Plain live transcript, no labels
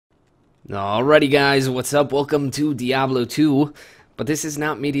Alrighty guys, what's up? Welcome to Diablo 2, but this is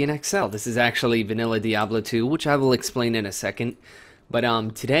not Median XL. This is actually vanilla Diablo 2, which I will explain in a second. But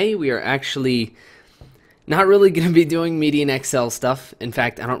today we are actually not really going to be doing Median XL stuff. In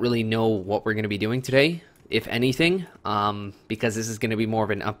fact, I don't really know what we're going to be doing today, if anything, because this is going to be more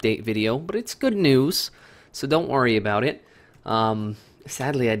of an update video, but it's good news, so don't worry about it.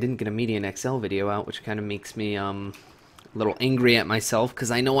 Sadly, I didn't get a Median XL video out, which kind of makes me a little angry at myself,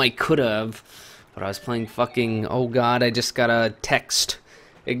 because I know I could have, but I was playing fucking, oh god, I just got a text.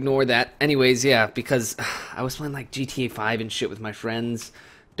 Ignore that. Anyways, yeah, because I was playing like GTA 5 and shit with my friends,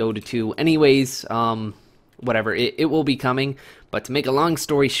 Dota 2. Anyways, whatever, it will be coming, but to make a long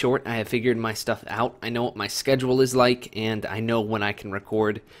story short, I have figured my stuff out. I know what my schedule is like, and I know when I can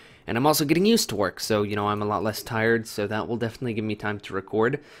record, and I'm also getting used to work, so, you know, I'm a lot less tired, so that will definitely give me time to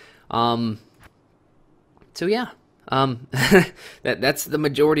record. So yeah. That's the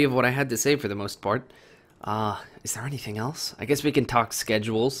majority of what I had to say for the most part. Is there anything else? I guess we can talk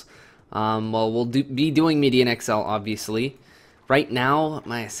schedules. Well, we'll be doing Median XL, obviously. Right now,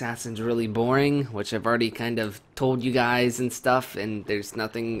 my Assassin's really boring, which I've already kind of told you guys and stuff, and there's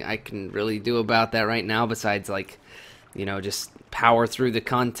nothing I can really do about that right now besides, like, you know, just power through the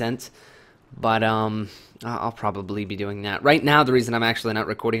content. But, I'll probably be doing that. Right now, the reason I'm actually not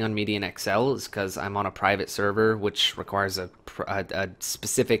recording on Median XL is because I'm on a private server, which requires a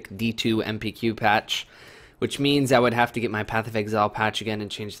specific D2 MPQ patch, which means I would have to get my Path of Exile patch again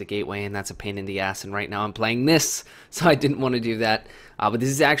and change the gateway, and that's a pain in the ass, and right now I'm playing this, so I didn't want to do that. But this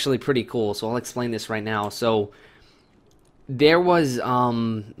is actually pretty cool, so I'll explain this right now. So there was,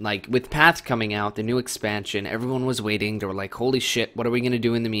 like, with Path coming out, the new expansion, everyone was waiting. They were like, holy shit, what are we going to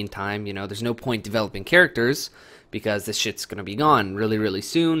do in the meantime? You know, there's no point developing characters because this shit's going to be gone really, really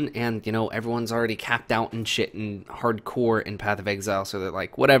soon. And, you know, everyone's already capped out and shit and hardcore in Path of Exile. So they're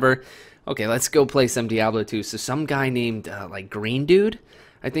like, whatever. Okay, let's go play some Diablo 2. So some guy named, like, Green Dude,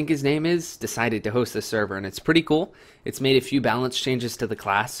 I think his name is, decided to host the server, and it's pretty cool. It's made a few balance changes to the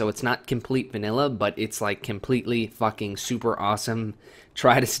class, so it's not complete vanilla, but it's like completely fucking super awesome.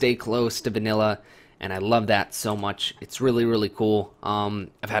 Try to stay close to vanilla, and I love that so much. It's really, really cool. I've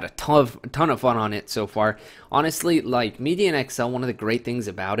had a ton of fun on it so far. Honestly, like, Median XL, one of the great things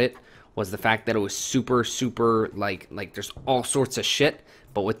about it was the fact that it was super, like there's all sorts of shit,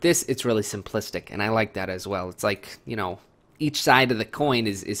 but with this, it's really simplistic, and I like that as well. It's like, you know, each side of the coin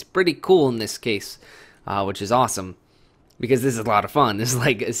is pretty cool in this case, which is awesome, because this is a lot of fun. This is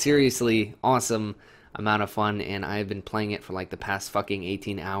like a seriously awesome amount of fun, and I've been playing it for like the past fucking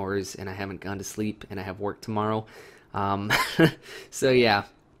 18 hours, and I haven't gone to sleep, and I have work tomorrow. So yeah,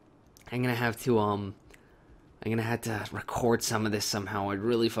 I'm gonna have to record some of this somehow. I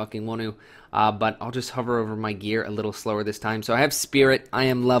really fucking want to. But I'll just hover over my gear a little slower this time. So I have Spirit. I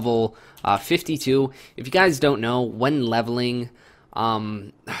am level 52. If you guys don't know, when leveling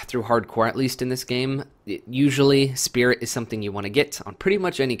through hardcore, at least in this game, usually Spirit is something you want to get on pretty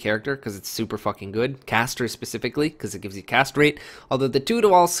much any character because it's super fucking good. Caster specifically because it gives you cast rate. Although the 2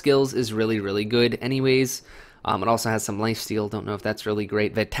 to all skills is really, really good anyways. It also has some lifesteal. Don't know if that's really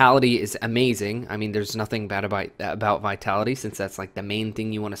great. Vitality is amazing. I mean, there's nothing bad about Vitality, since that's like the main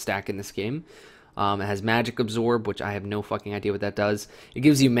thing you want to stack in this game. It has Magic Absorb, which I have no fucking idea what that does. It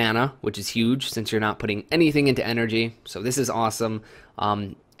gives you mana, which is huge, since you're not putting anything into energy. So this is awesome.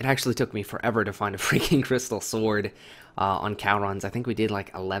 It actually took me forever to find a freaking crystal sword on cow runs. I think we did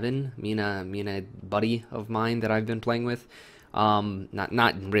like 11. Me and a buddy of mine that I've been playing with.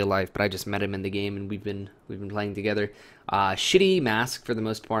 Not in real life, but I just met him in the game, and we've been playing together. Shitty mask for the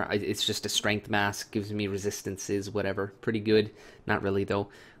most part. It's just a strength mask, gives me resistances, whatever. Pretty good. Not really though.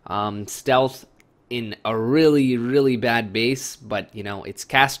 Stealth in a really, really bad base, but you know, it's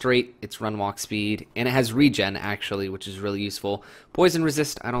cast rate, it's run walk speed, and it has regen actually, which is really useful. Poison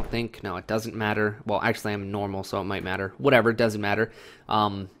resist, I don't think. No, it doesn't matter. Well, actually I'm normal, so it might matter. Whatever, it doesn't matter.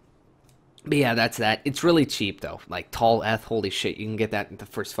 But yeah, that's that. It's really cheap, though. Like, Tall Eth, holy shit, you can get that in the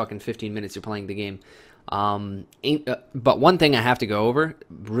first fucking 15 minutes you're playing the game. But one thing I have to go over,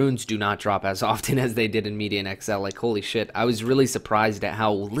 runes do not drop as often as they did in Median XL. Like, holy shit, I was really surprised at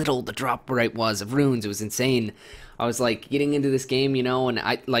how little the drop rate was of runes. It was insane. I was, like, getting into this game, you know, and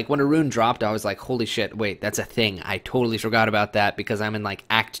like, when a rune dropped, I was like, holy shit, wait, that's a thing. I totally forgot about that because I'm in, like,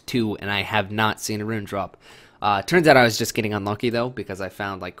 Act 2, and I have not seen a rune drop. Turns out I was just getting unlucky, though, because I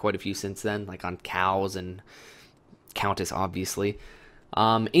found, like, quite a few since then, like on cows and Countess, obviously.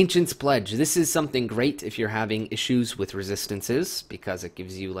 Ancient's Pledge. This is something great if you're having issues with resistances, because it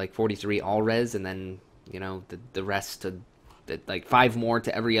gives you, like, 43 all-res, and then, you know, the rest to like 5 more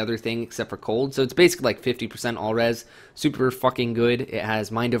to every other thing except for cold. So it's basically like 50% all res. Super fucking good. It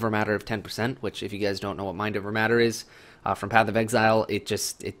has Mind Over Matter of 10%, which if you guys don't know what Mind Over Matter is, from Path of Exile, it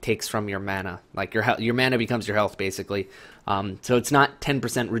takes from your mana. Like your mana becomes your health, basically. So it's not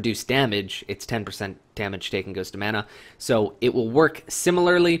 10% reduced damage, it's 10% damage taken goes to mana. So it will work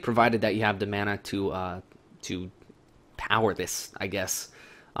similarly, provided that you have the mana to power this, I guess.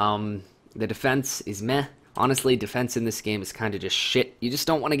 The defense is meh. Honestly, defense in this game is kind of just shit. You just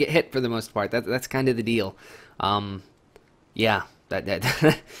don't want to get hit for the most part. That's kind of the deal. Yeah,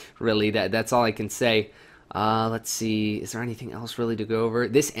 really, that's all I can say. Let's see, is there anything else really to go over?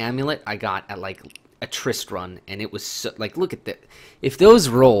 This amulet I got at like a Trist run, and it was so, like, look at that. If those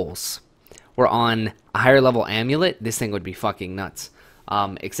rolls were on a higher level amulet, this thing would be fucking nuts.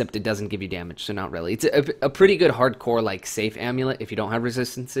 Except it doesn't give you damage, so not really. It's a pretty good hardcore, like, safe amulet if you don't have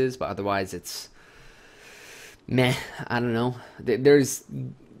resistances, but otherwise it's meh. I don't know. There's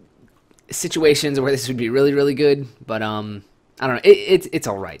situations where this would be really, really good, but I don't know. It's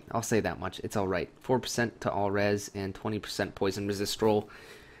all right. I'll say that much. It's all right. 4% to all res and 20% poison resist roll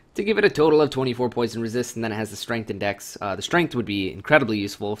to give it a total of 24 poison resist, and then it has the strength index. The strength would be incredibly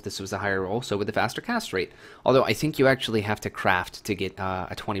useful if this was a higher roll, so with a faster cast rate. Although I think you actually have to craft to get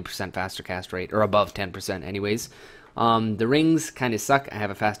a 20% faster cast rate, or above 10% anyways. The rings kind of suck. I have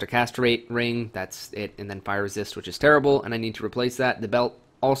a faster cast rate ring, that's it, and then fire resist, which is terrible, and I need to replace that. The belt,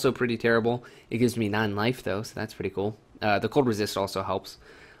 also pretty terrible. It gives me 9 life, though, so that's pretty cool. The cold resist also helps.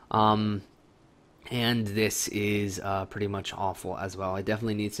 And this is pretty much awful as well. I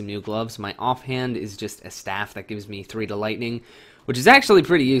definitely need some new gloves. My offhand is just a staff that gives me 3 to lightning, which is actually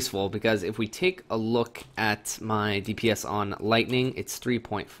pretty useful, because if we take a look at my DPS on lightning, it's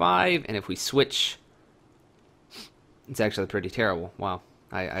 3.5, and if we switch, it's actually pretty terrible. Wow,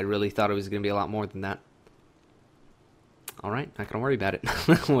 I really thought it was going to be a lot more than that. Alright, not going to worry about it.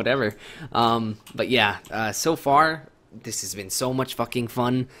 Whatever. But yeah, so far, this has been so much fucking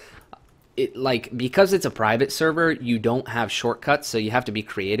fun. Because it's a private server, you don't have shortcuts, so you have to be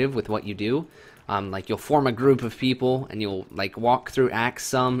creative with what you do. Like, you'll form a group of people, and you'll, like, walk through acts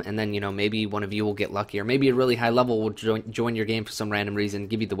some, and then, you know, maybe one of you will get lucky, or maybe a really high level will join your game for some random reason,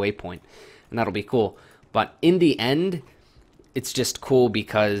 give you the waypoint, and that'll be cool. But in the end, it's just cool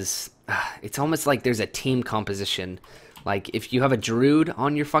because it's almost like there's a team composition. Like, if you have a druid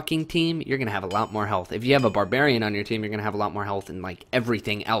on your fucking team, you're going to have a lot more health. If you have a barbarian on your team, you're going to have a lot more health, and, like,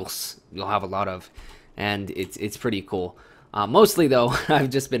 everything else you'll have a lot of. And it's pretty cool. Mostly, though,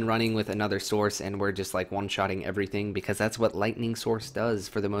 I've just been running with another source, and we're just, like, one-shotting everything, because that's what lightning source does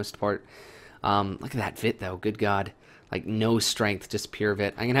for the most part. Look at that vit, though. Good God. Like, no strength, just pure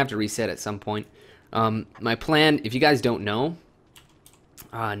vit. I'm going to have to reset at some point. My plan, if you guys don't know,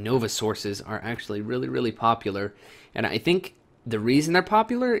 Nova sources are actually really, really popular. And I think the reason they're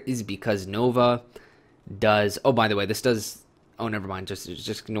popular is because Nova does... Oh, by the way, this does... Oh, never mind. Just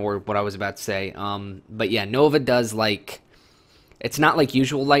ignore what I was about to say. But yeah, Nova does, like... It's not like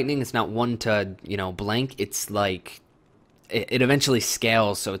usual lightning. It's not 1 to, you know, blank. It's like... It eventually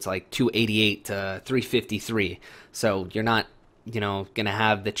scales, so it's like 288 to 353. So you're not, you know, gonna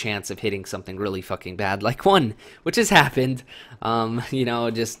have the chance of hitting something really fucking bad like 1, which has happened. You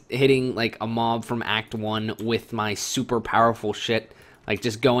know, just hitting like a mob from Act 1 with my super powerful shit, like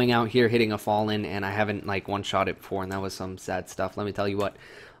just going out here hitting a fallen, and I haven't like one-shot it before, and that was some sad stuff, let me tell you what.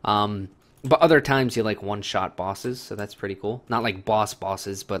 But other times you like one-shot bosses, so that's pretty cool. Not like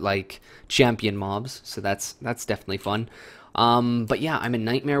bosses, but like champion mobs, so that's definitely fun. But yeah, I'm a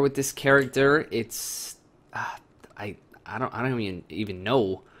nightmare with this character. It's I don't even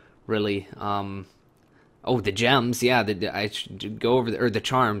know really. Oh, the gems, yeah. I should go over the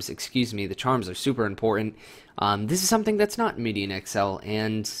charms. Excuse me, the charms are super important. This is something that's not in Median XL,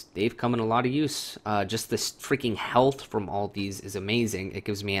 and they've come in a lot of use. Just this freaking health from all these is amazing. It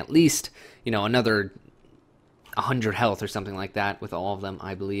gives me at least, you know, another 100 health or something like that with all of them,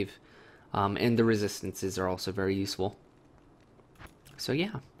 I believe. And the resistances are also very useful. So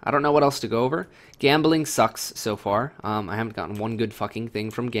yeah, I don't know what else to go over. Gambling sucks so far. I haven't gotten one good fucking thing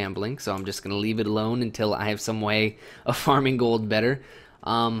from gambling, so I'm just going to leave it alone until I have some way of farming gold better.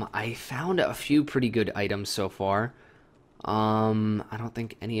 I found a few pretty good items so far. I don't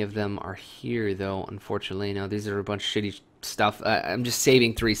think any of them are here, though, unfortunately. No, these are a bunch of shitty stuff. I'm just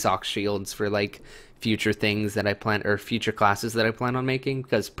saving 3 sock shields for, like, future things that I plan, or future classes that I plan on making,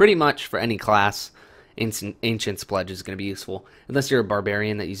 because pretty much for any class... Ancient's Pledge is going to be useful. Unless you're a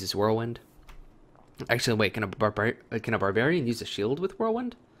barbarian that uses Whirlwind. Actually, wait, can a barbarian use a shield with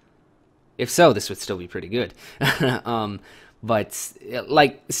Whirlwind? If so, this would still be pretty good. But,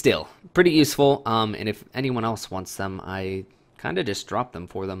 like, still, pretty useful. And if anyone else wants them, I kind of just drop them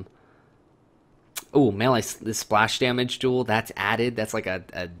for them. Oh, melee, the splash damage duel, that's added. That's like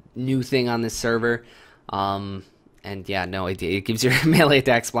a new thing on this server. And yeah, no, it gives your melee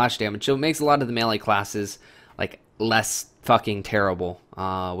attack splash damage. So it makes a lot of the melee classes like less fucking terrible,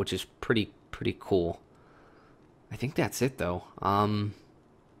 which is pretty cool. I think that's it though.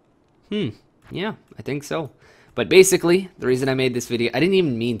 Yeah, I think so. But basically, the reason I made this video, I didn't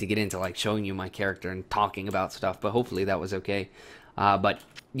even mean to get into like showing you my character and talking about stuff, but hopefully that was okay. But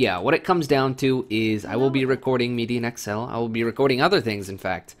yeah, what it comes down to is I will be recording Media in Excel. I will be recording other things, in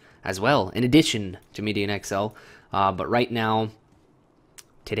fact, as well, in addition to Media in Excel. But right now,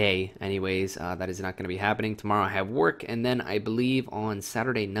 today, anyways, that is not going to be happening. Tomorrow I have work, and then I believe on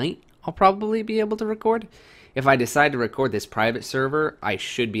Saturday night I'll probably be able to record. If I decide to record this private server, I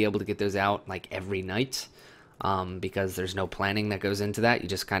should be able to get those out like every night. Because there's no planning that goes into that. You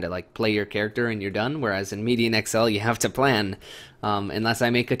just kind of like play your character and you're done. Whereas in Media in Excel, you have to plan, unless I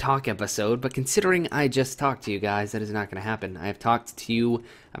make a talk episode. But considering I just talked to you guys, that is not going to happen. I have talked to you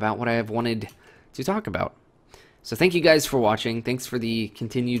about what I have wanted to talk about. So thank you guys for watching. Thanks for the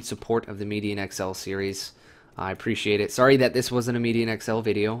continued support of the Media in Excel series. I appreciate it. Sorry that this wasn't a Media in Excel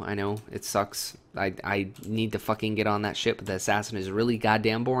video. I know, it sucks. I need to fucking get on that ship. But the assassin is really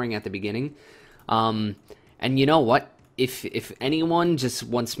goddamn boring at the beginning. And you know what? If anyone just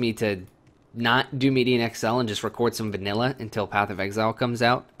wants me to not do Media in Excel and just record some vanilla until Path of Exile comes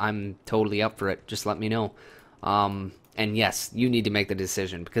out, I'm totally up for it. Just let me know. And yes, you need to make the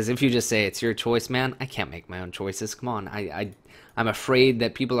decision, because if you just say it's your choice, man, I can't make my own choices. Come on, I'm afraid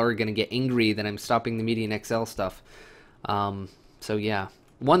that people are gonna get angry that I'm stopping the Media in Excel stuff. So yeah,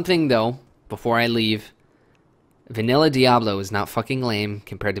 one thing though, before I leave. Vanilla Diablo is not fucking lame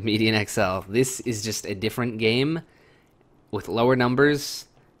compared to Media in XL. This is just a different game with lower numbers,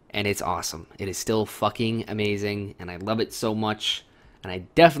 and it's awesome. It is still fucking amazing, and I love it so much. And I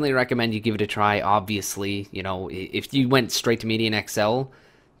definitely recommend you give it a try. Obviously, you know, if you went straight to Media in XL,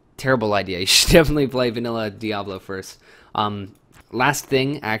 terrible idea. You should definitely play Vanilla Diablo first. Last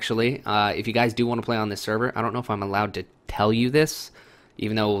thing, actually, if you guys do want to play on this server, I don't know if I'm allowed to tell you this.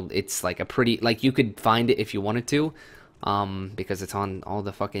 Even though it's like a pretty, like you could find it if you wanted to, because it's on all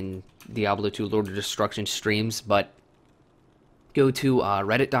the fucking Diablo 2 Lord of Destruction streams. But go to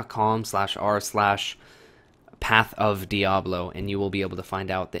reddit.com/r/Path of Diablo, and you will be able to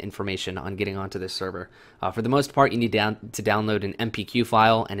find out the information on getting onto this server. For the most part, you need to download an MPQ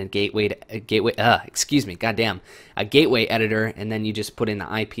file and a gateway editor, and then you just put in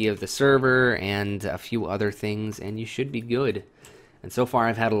the IP of the server and a few other things, and you should be good. And so far,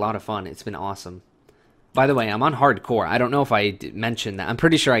 I've had a lot of fun. It's been awesome. By the way, I'm on hardcore. I don't know if I mentioned that. I'm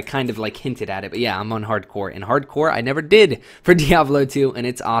pretty sure I kind of like hinted at it. But yeah, I'm on hardcore. And hardcore, I never did for Diablo 2. And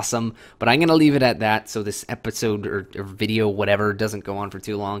it's awesome. But I'm going to leave it at that. So this episode or video, whatever, doesn't go on for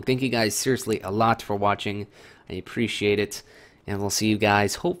too long. Thank you guys seriously a lot for watching. I appreciate it. And we'll see you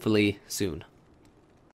guys hopefully soon.